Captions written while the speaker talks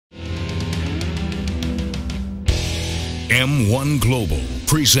M-1 Global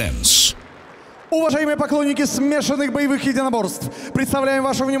presents. Уважаемые поклонники смешанных боевых единоборств, представляем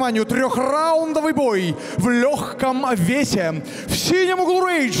вашему вниманию трехраундовый бой в легком весе. В синем углу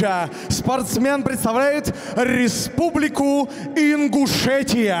рейджа спортсмен представляет Республику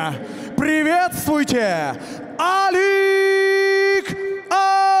Ингушетия. Приветствуйте, Alik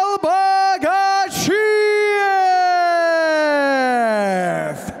Albagachiev!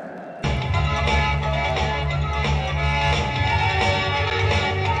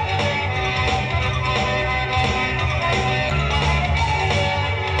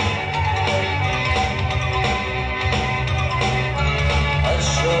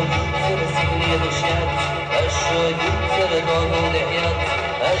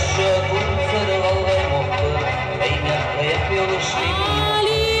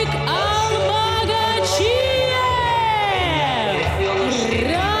 Alik Albagachiev,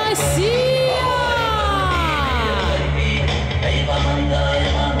 Россия!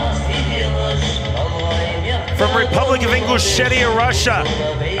 From Republic of Ingushetia, Russia,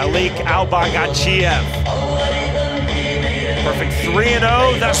 Alik Albagachiev. Perfect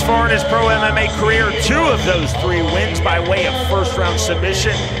 3-0 thus far in his pro MMA career. 2 of those 3 wins by way of first-round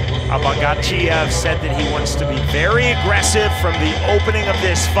submission. Albagachiev said that he wants to be very aggressive from the opening of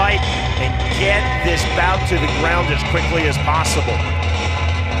this fight and get this bout to the ground as quickly as possible.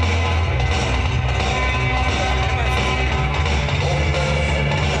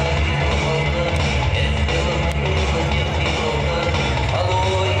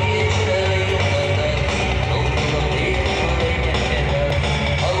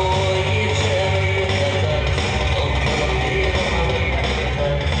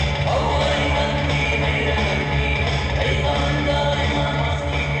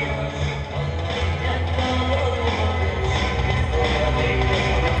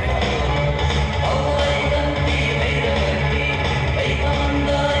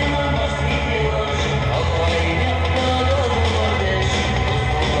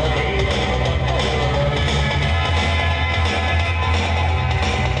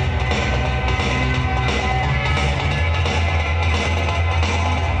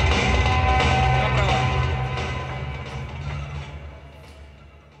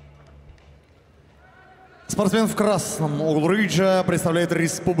 Спортсмен в красном углу рейджа представляет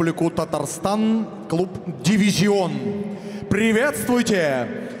Республику Татарстан, клуб «Дивизион». Приветствуйте,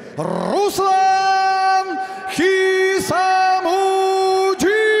 Руслан Khisamutdinov!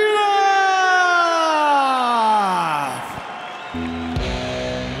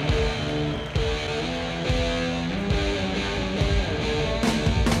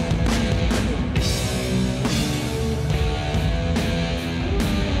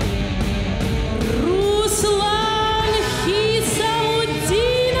 Ruslan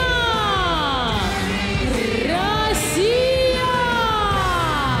Khisamutdinov, Россия!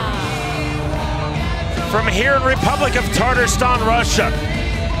 From here in Republic of Tatarstan, Russia,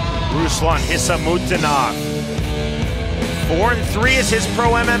 Ruslan Khisamutdinov. 4-3 is his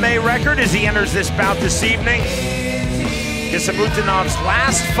pro MMA record as he enters this bout this evening. Khisamutdinov's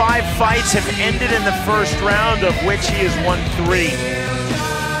last 5 fights have ended in the first round, of which he has won 3.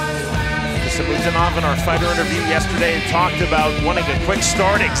 Khisamutdinov in our fighter interview yesterday talked about wanting a quick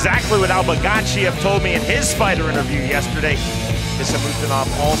start, exactly what Albagachiev told me in his fighter interview yesterday. Khisamutdinov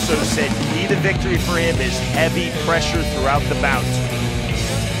also said key to victory for him is heavy pressure throughout the bout.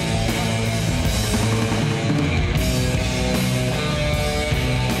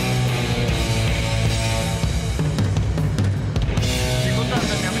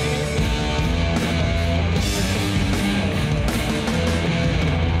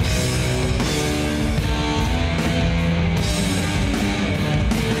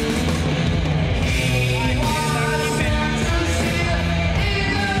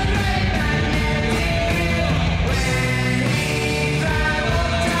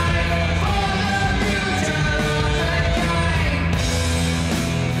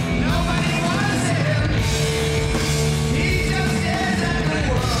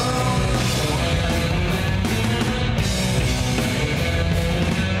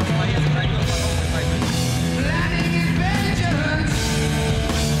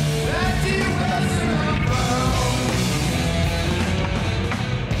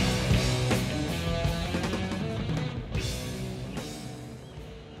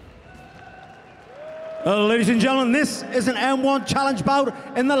 Ladies and gentlemen, this is an M-1 challenge bout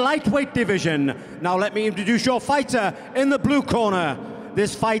in the lightweight division. Now let me introduce your fighter in the blue corner.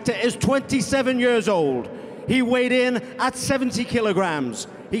 This fighter is 27 years old. He weighed in at 70 kilograms.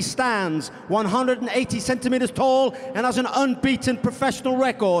 He stands 180 centimeters tall and has an unbeaten professional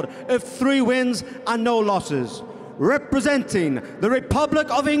record of 3 wins and no losses. representing the Republic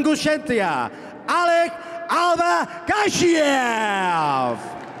of Ingushetia, Alik Albagachiev.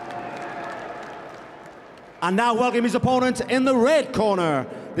 And now welcome his opponent in the red corner.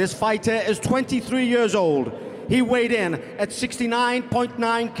 This fighter is 23 years old. He weighed in at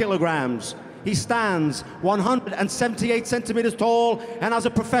 69.9 kilograms. He stands 178 centimeters tall and has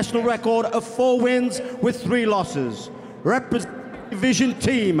a professional record of 4 wins with 3 losses. Representing the division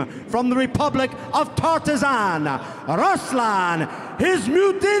team from the Republic of Tartazan, Ruslan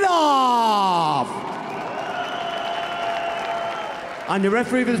Khisamutdinov. And the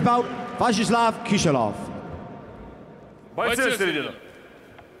referee of this bout, Alik Albagachiev. Бойцы в середину.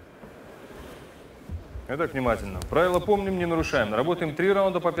 Итак, внимательно. Правила помним, не нарушаем. Работаем 3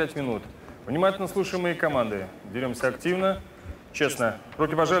 раунда по 5 минут. Внимательно слушаем мои команды. Деремся активно, честно.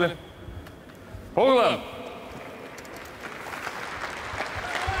 Руки пожали. По углам.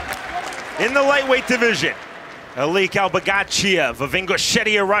 In the lightweight division, Alik Albagachiev of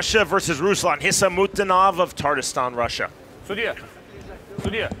Ingushetia, Russia versus Ruslan Khisamutdinov of Tatarstan, Russia. Судья.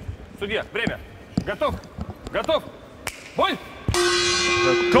 Судья. Судья. Время. Готов. Готов. Бой.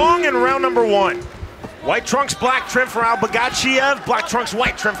 The gong in round number 1. White trunks, black trim for Albagachiev. Black trunks,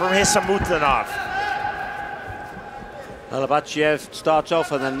 white trim for Khisamutdinov. Albagachiev starts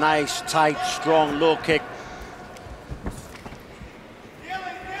off with a nice, tight, strong low kick.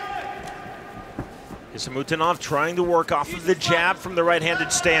 Khisamutdinov trying to work off of the jab from the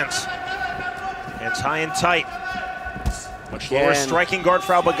right-handed stance. Hands high and tight. Much lower striking guard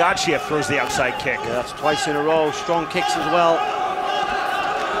for Albagachiev, throws the outside kick. Yeah, that's twice in a row. Strong kicks as well.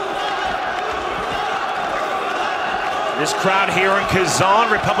 This crowd here in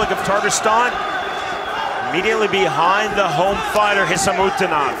Kazan, Republic of Tatarstan, immediately behind the home fighter,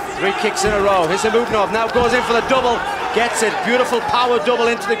 Khisamutdinov. 3 kicks in a row. Khisamutdinov now goes in for the double. Gets it. Beautiful power double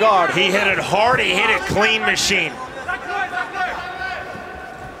into the guard. He hit it hard, he hit it clean, machine.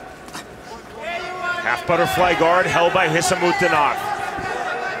 Half butterfly guard held by Khisamutdinov.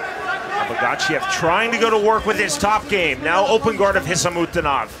 Albagachiev trying to go to work with his top game. Now open guard of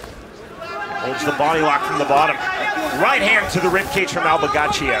Khisamutdinov. Holds the body lock from the bottom. Right hand to the ribcage from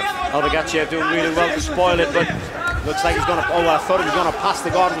Albagachiev. Albagachiev doing really well to spoil it, but looks like he's going to, I thought he was going to pass.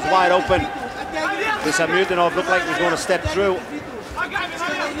 The guard was wide open. Khisamutdinov looked like he was going to step through.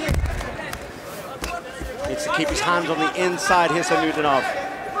 Needs to keep his hands on the inside, Khisamutdinov.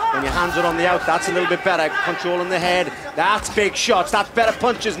 When your hands are on the out, that's a little bit better. Controlling the head, that's big shots, that's better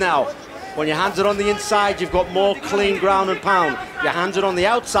punches now. When your hands are on the inside, you've got more clean ground and pound. Your hands are on the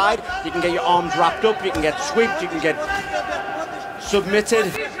outside, you can get your arms wrapped up, you can get swept, you can get submitted.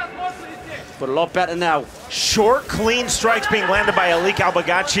 But a lot better now. Short, clean strikes being landed by Alik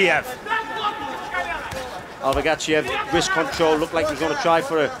Albagachiev. Albagachiev, wrist control, looked like he was going to try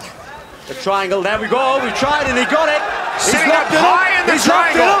for a triangle. There we go, we tried and he got it. Sitting up high in the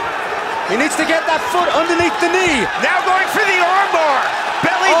triangle. He needs to get that foot underneath the knee. Now going for the armbar.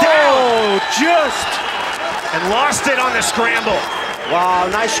 Belly down. Just. And lost it on the scramble. Wow,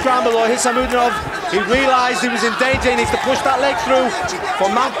 nice scramble though. Khisamutdinov, he realized he was in danger. He needs to push that leg through for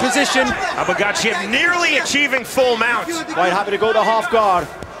mount position. Albagachiev nearly achieving full mount. Quite happy to go to half guard.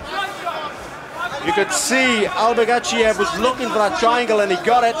 You could see Albagachiev was looking for that triangle and he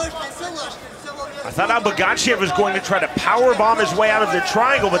got it. I thought Albagachiev was going to try to power bomb his way out of the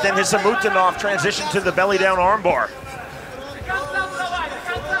triangle, but then Khisamutdinov transitioned to the belly down armbar.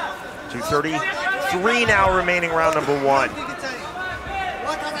 2:33 now remaining round number 1.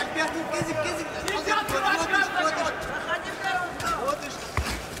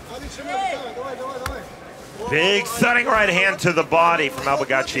 Big thudding right hand to the body from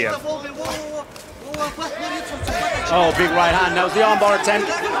Albagachiev. Oh, big right hand. That was the armbar attempt.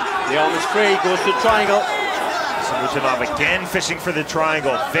 The arm is free, goes to the triangle. Khisamutdinov again fishing for the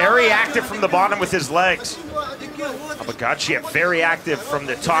triangle. Very active from the bottom with his legs. Albagachiev very active from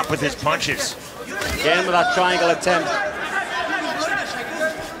the top with his punches. Again with that triangle attempt.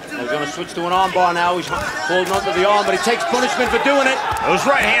 He's going to switch to an armbar now. He's holding onto the arm, but he takes punishment for doing it. Those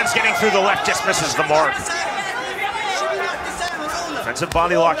right hands getting through the left just misses the mark. Defensive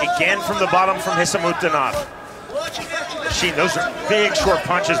body lock again from the bottom from Khisamutdinov. Machine, those are big short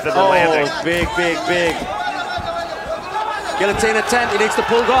punches that are landing. Big, big, big. Guillotine attempt, he needs to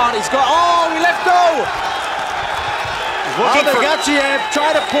pull guard. He's got, he left go! Albagachiev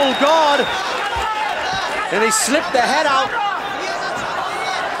tried to pull guard, and he slipped the head out.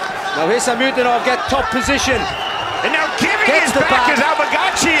 Now Khisamutdinov gets top position. And now giving his back is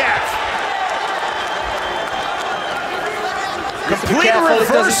Albagachiev. Complete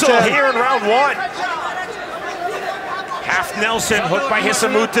reversal here in round 1. Half Nelson hooked by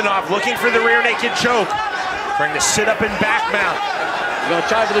Khisamutdinov, looking for the rear naked choke. Trying to sit up and back mount. He's going to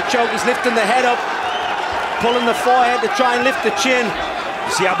try for the choke. He's lifting the head up, pulling the forehead to try and lift the chin.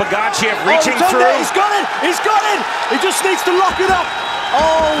 You see Albagachiev reaching through. He's got it! He's got it! He just needs to lock it up.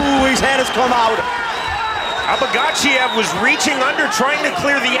 Oh, his head has come out. Albagachiev was reaching under, trying to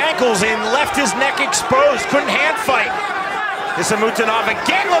clear the ankles and left his neck exposed. Couldn't hand fight. Khisamutdinov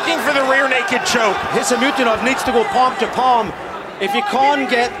again looking for the rear naked choke. Khisamutdinov needs to go palm to palm. If you can't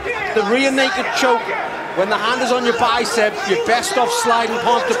get the rear naked choke when the hand is on your bicep, you're best off sliding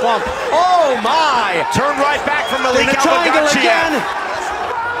palm to palm. Oh my! Turned right back from Alik Albagachiev again.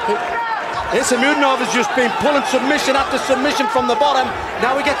 Albagachiev. Khisamutdinov has just been pulling submission after submission from the bottom.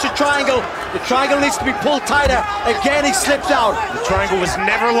 Now he gets a triangle. The triangle needs to be pulled tighter. Again, he slipped out. The triangle was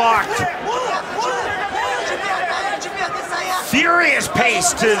never locked. Furious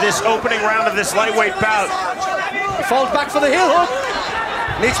pace to this opening round of this lightweight bout. He falls back for the heel hook.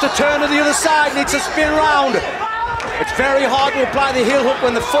 Needs to turn to the other side. Needs to spin round. It's very hard to apply the heel hook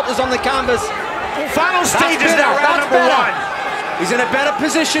when the foot is on the canvas. Final stages now, round number one. He's in a better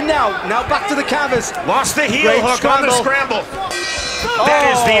position now. Now back to the canvas. Lost the heel hook on the scramble. That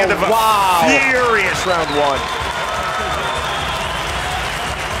is the end of a furious round one.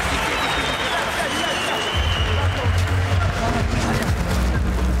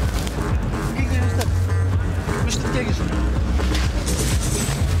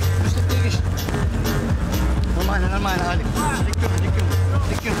 Нормально, Алик.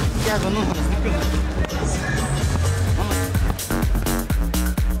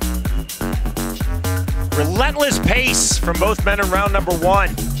 Relentless pace from both men in round number one.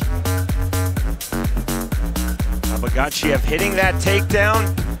 Albagachiev hitting that takedown.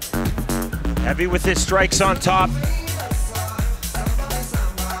 Heavy with his strikes on top.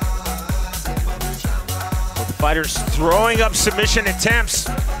 Both fighters throwing up submission attempts.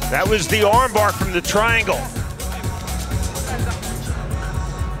 That was the armbar from the triangle.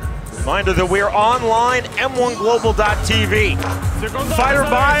 Reminder that we're online, M1global.tv. Fighter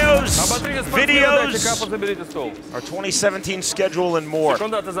bios, videos, our 2017 schedule, and more.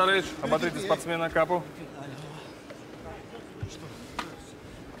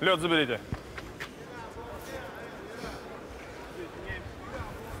 Лед заберите.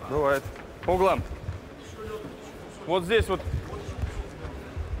 Бывает. По углам. Вот здесь вот.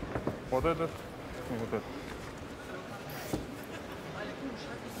 Вот это. Вот это.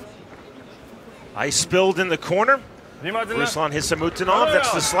 Ice spilled in the corner. Ruslan Khisamutdinov,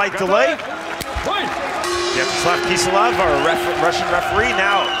 that's the slight delay. Ruslan Khisamutdinov, our Russian referee,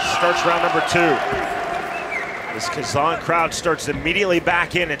 now starts round number two. This Kazan crowd starts immediately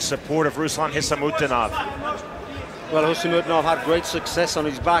back in support of Ruslan Khisamutdinov. Well, Khisamutdinov had great success on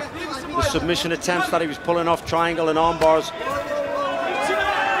his back. The submission attempts that he was pulling off triangle and arm bars.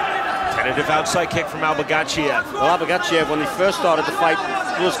 Tentative outside kick from Albagachiev. Well, Albagachiev, when he first started the fight,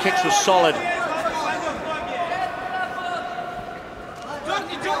 those kicks were solid.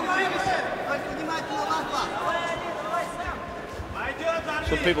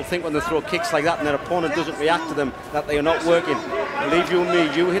 Some people think when they throw kicks like that and their opponent doesn't react to them, that they are not working. Believe you me,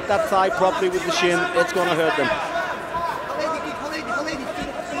 you hit that thigh properly with the shin, it's going to hurt them.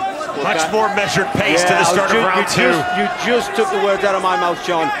 Much more measured pace to the start of round two. You just took the words out of my mouth,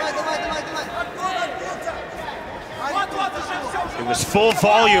 John. It was full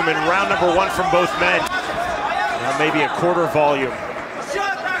volume in round number one from both men. Now maybe a quarter volume.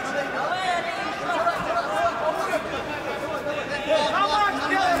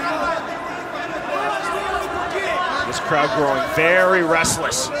 This crowd growing very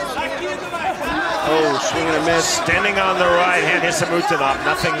restless. Oh, swing and a miss. Standing on the right hand, Khisamutdinov,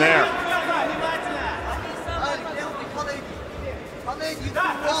 nothing there.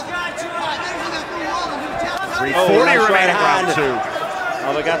 .340 remaining round two.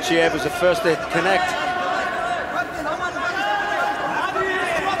 Albagachiev was the first to connect.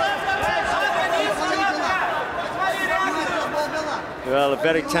 Well, a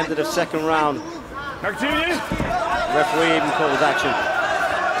very tentative second round. Referee even calls action.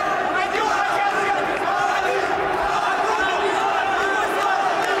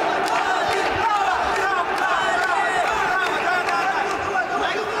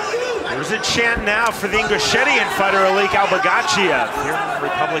 There's a chant now for the Ingushettian fighter Alik Albagachiev here in the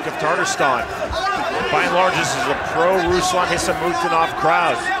Republic of Tatarstan. By and large, this is a pro-Ruslan Khisamutdinov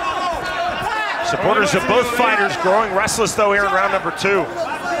crowd. Supporters of both fighters growing restless though here in round number two.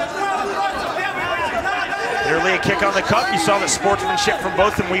 Nearly a kick on the cup. You saw the sportsmanship from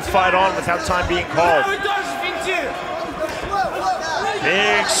both, and we fight on without time being called.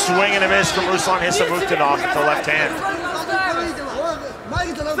 Big swing and a miss from Ruslan Khisamutdinov at the left hand.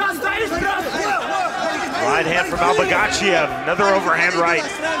 Right hand from Albagachiev, another overhand right.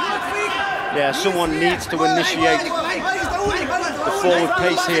 Yeah, someone needs to initiate the forward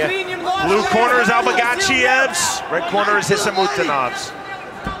pace here. Blue corner is Albagachiev's, red corner is Khisamutdinov's.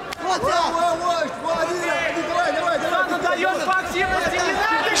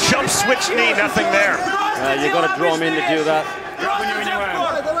 Jump switch knee, nothing there. You got to draw him in to do that.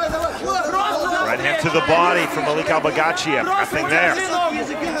 Right hand to the body from Alik Albagachiev, nothing there.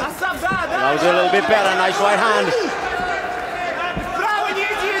 That was a little bit better, nice right hand.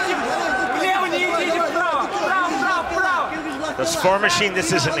 The Spar Machine,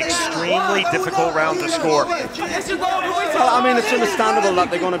 this is an extremely difficult round to score. Well, I mean, it's understandable that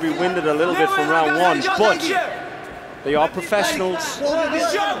they're going to be winded a little bit from round one, but they are professionals.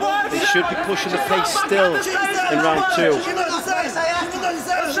 They should be pushing the pace still in round two.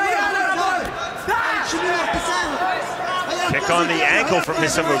 Kick on the ankle from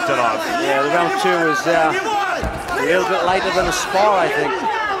Khisamutdinov. Yeah, the round two is a little bit lighter than a spar, I think.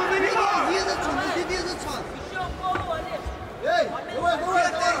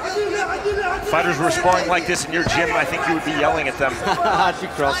 If fighters were sparring like this in your gym, I think you would be yelling at them. I'd be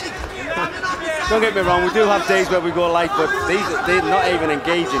cross. Don't get me wrong, we do have days where we go light, but they're not even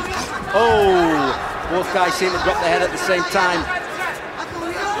engaging. Oh, both guys seem to drop their head at the same time.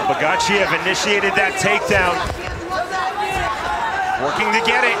 Albagachiev initiated that takedown. Working to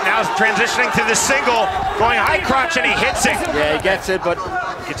get it, now transitioning to the single, going high crotch and he hits it. Yeah, he gets it, but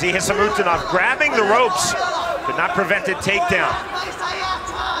you can see Khisamutdinov grabbing the ropes, but not prevented takedown.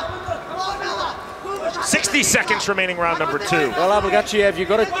 60 seconds remaining round number two. Well, Albagachiev, you've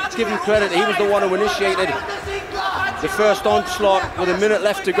got to give him credit. He was the one who initiated the first onslaught with a minute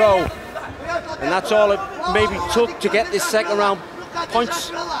left to go. And that's all it maybe took to get this second round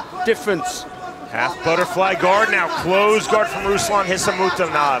points difference. Half butterfly guard, now closed guard from Ruslan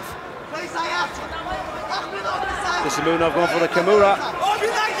Khisamutdinov. Khisamutdinov going for the Kimura.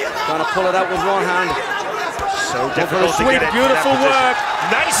 Trying to pull it out with one hand. So difficult to get it. Beautiful work.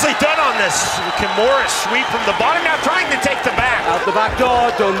 Nicely done on this. Kimura sweep from the bottom, now trying to take the back. Out the back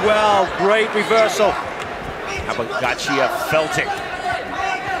door, done well. Great reversal. Albagachiev felt it.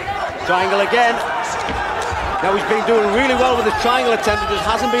 Triangle again. Now he's been doing really well with his triangle attempt. He just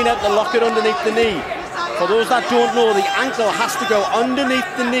hasn't been able to lock it underneath the knee. For those that don't know, the ankle has to go underneath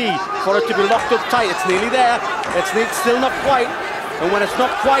the knee for it to be locked up tight. It's nearly there. It's still not quite. And when it's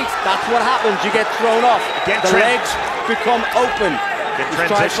not quite, that's what happens. You get thrown off. The legs become open. He's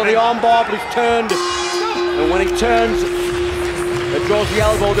tried for the arm bar, but he's turned. And when he turns, it draws the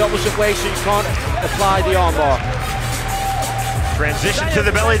elbow the opposite way, so you can't apply the arm bar. Transition to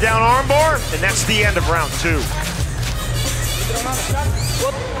the belly down arm bar, and that's the end of round two.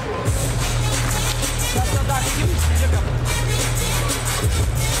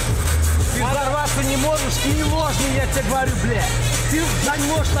 Ты взорваться не можешь и не ложный, я тебе говорю, бля. Ты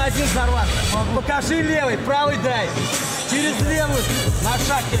можешь на один взорваться. Покажи левый, правый дай. Через левую на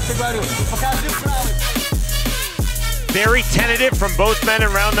шаг, я тебе говорю. Покажи правый. Very tentative from both men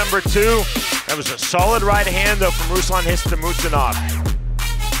in round number two. That was a solid right hand, though, from Ruslan Khisamutdinov.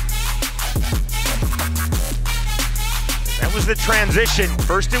 That was the transition.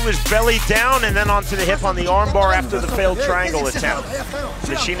 First it was belly down, and then onto the hip on the armbar after the failed triangle attempt.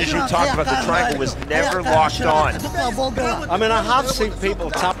 Machine, as you talked about, the triangle was never locked on. I mean, I have seen people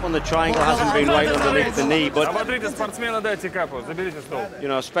tap when the triangle hasn't been right underneath the knee, but you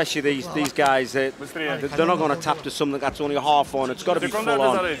know, especially these guys, they're not going to tap to something that's only half on. It's got to be full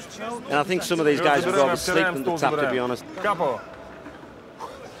on. And I think some of these guys would rather sleep than to tap, to be honest.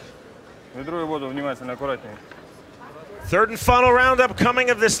 Third and final round upcoming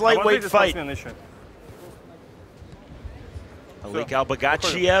of this lightweight fight. Alik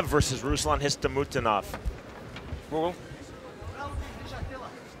Albagachiev versus Ruslan Khisamutdinov. По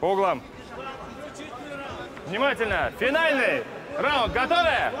углам. Внимательно. Финальный раунд.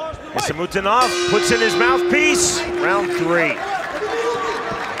 Готовы? Khisamutdinov puts in his mouthpiece. Round three.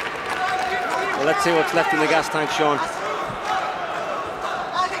 Well, let's see what's left in the gas tank, Sean.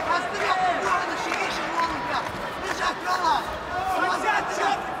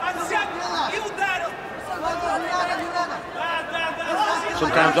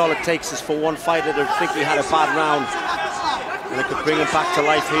 Sometimes all it takes is for one fighter to think we had a bad round, and it could bring him back to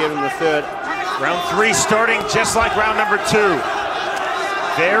life here in the third. Round three starting just like round number two.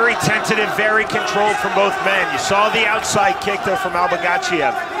 Very tentative, very controlled from both men. You saw the outside kick, though, from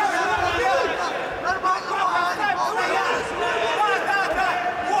Albagachiev.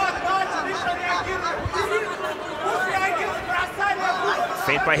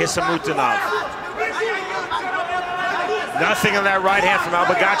 Feint by Khisamutdinov. Nothing on that right hand from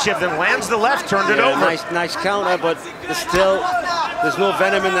Albagachiev, then lands the left, turned it over. Nice counter, but there's no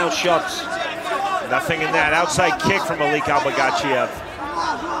venom in those shots. Nothing in that outside kick from Alik Albagachiev.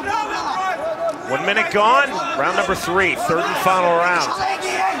 1 minute gone, round number 3, third and final round.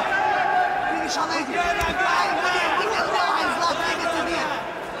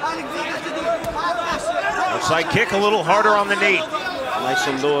 Outside kick, a little harder on the knee. Nice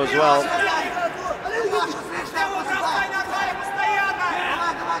and low as well.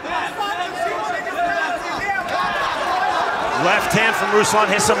 Left hand from Ruslan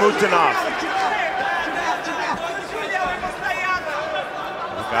Khisamutdinov.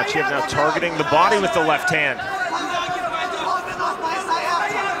 Albagachiev now targeting the body with the left hand.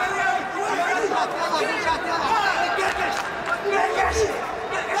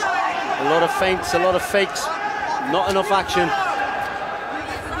 A lot of feints, a lot of fakes, not enough action.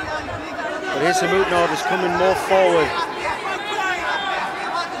 But Khisamutdinov is coming more forward.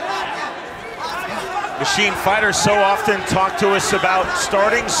 Machine fighters so often talk to us about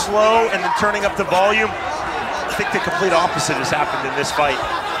starting slow and then turning up the volume. I think the complete opposite has happened in this fight.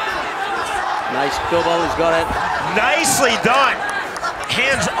 Nice double, he's got it. Nicely done.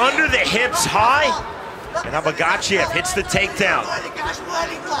 Hands under the hips high. And Albagachiev hits the takedown.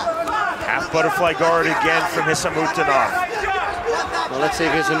 Half butterfly guard again from Khisamutdinov. Well, let's see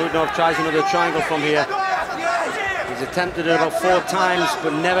if Khisamutdinov tries another triangle from here. He's attempted it about 4 times,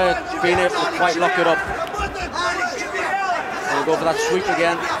 but never been able to quite lock it up. He'll go for that sweep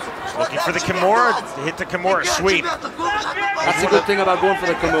again. Looking for the Kimura, to hit the Kimura sweep. That's the good thing about going for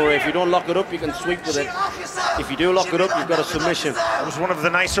the Kimura. If you don't lock it up, you can sweep with it. If you do lock it up, you've got a submission. That was one of the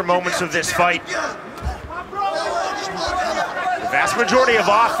nicer moments of this fight. The vast majority of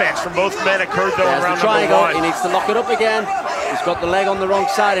offense from both men occurred though in round number 1. He needs to lock it up again. He's got the leg on the wrong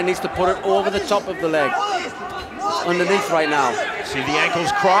side. He needs to put it over the top of the leg. Underneath right now. See the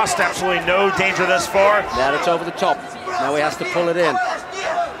ankles crossed, absolutely no danger thus far. There, it's over the top. Now he has to pull it in.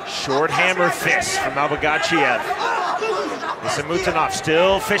 Short hammer fist from Albagachiev. Khisamutdinov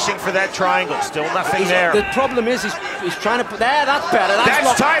still fishing for that triangle, still nothing there. The problem is he's trying to put, there, that's better.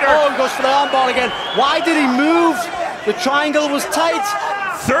 That's tighter. Oh, he goes for the armball again. Why did he move? The triangle was tight.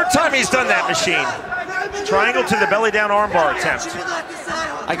 Third time he's done that, Machine. Triangle to the belly down armbar attempt.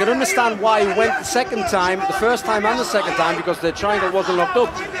 I can understand why he went the second time, the first time and the second time, because the triangle wasn't locked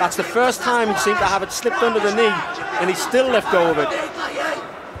up. That's the first time he seemed to have it slipped under the knee, and he still let go of it.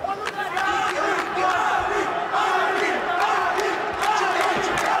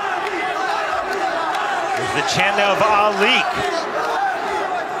 There's the chant now of Alik.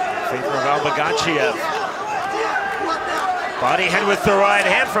 In favor of Albagachiev. Body head with the right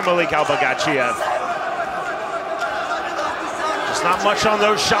hand from Alik Albagachiev. Not much on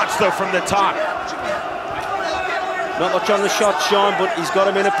those shots, though, from the top. Not much on the shot, Sean, but he's got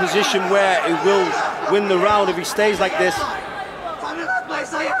him in a position where he will win the round if he stays like this.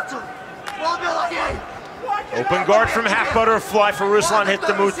 Open guard from half butterfly for Ruslan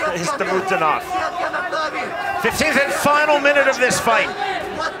Khisamutdinov. 15th and final minute of this fight.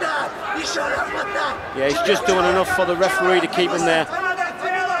 Yeah, he's just doing enough for the referee to keep him there.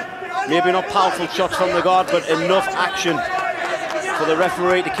 Maybe not powerful shots from the guard, but enough action for the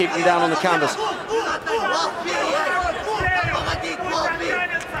referee to keep him down on the canvas.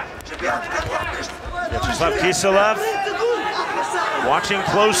 Ruslan Khisamutdinov watching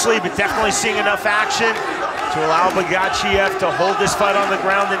closely, but definitely seeing enough action to allow Albagachiev to hold this fight on the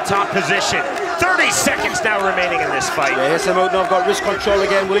ground in top position. 30 seconds now remaining in this fight. Yeah, Khisamutdinov got wrist control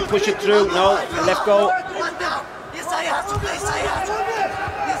again. Will he push it through? No, left go.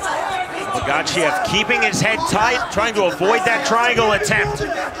 Albagachiev keeping his head tight, trying to avoid that triangle attempt.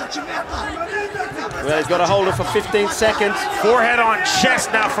 Well, he's got to hold it for 15 seconds. Forehead on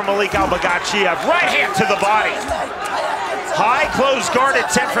chest now from Alik Albagachiev. Right hand to the body. High close guard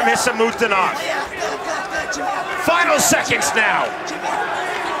attempt from Khisamutdinov. Final seconds now.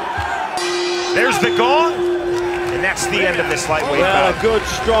 There's the gong, and that's the end of this lightweight bout. Well, a good,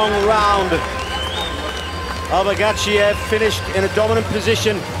 strong round. Albagachiev finished in a dominant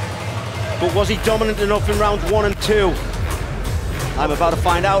position, but was he dominant enough in rounds 1 and 2? I'm about to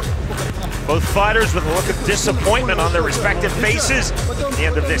find out. Both fighters with a look of disappointment on their respective faces at the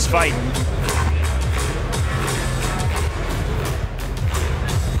end of this fight.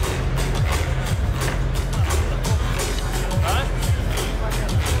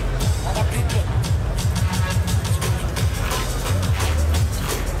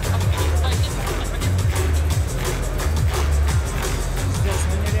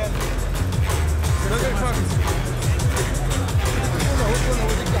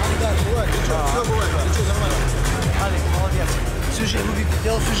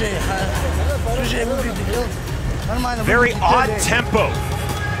 Very odd tempo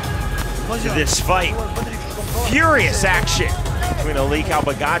to this fight. Furious action between Alik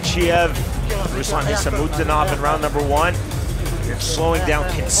Albagachiev and Ruslan Khisamutdinov in round number 1. Slowing down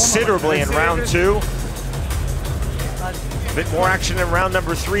considerably in round 2. A bit more action in round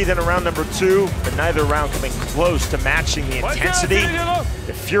number 3 than in round number 2, but neither round coming close to matching the intensity,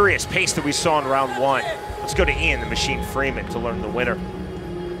 the furious pace that we saw in round 1. Let's go to Ian, the Machine Freeman, to learn the winner.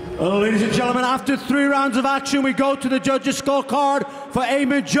 Ladies and gentlemen, after 3 rounds of action, we go to the judges' scorecard for a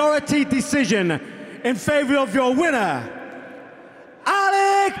majority decision in favor of your winner,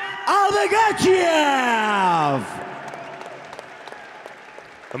 Alik Albagachiev.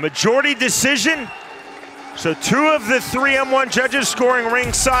 A majority decision. So 2 of the 3 M-1 judges scoring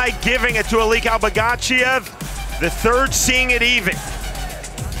ringside, giving it to Alik Albagachiev. The 3rd seeing it even.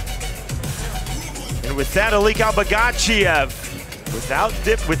 And with that, Alik Albagachiev,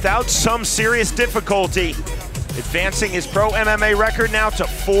 without some serious difficulty, advancing his pro MMA record now to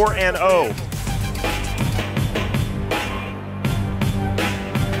 4-0.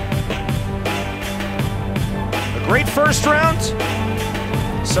 A great first round.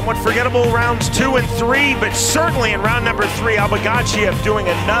 Somewhat forgettable rounds 2 and 3, but certainly in round number 3, Albagachiev doing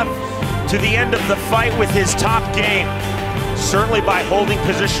enough to the end of the fight with his top game, certainly by holding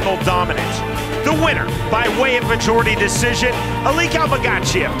positional dominance. The winner, by way of majority decision, Alik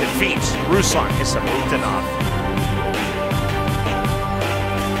Albagachiev defeats Ruslan Khisamutdinov.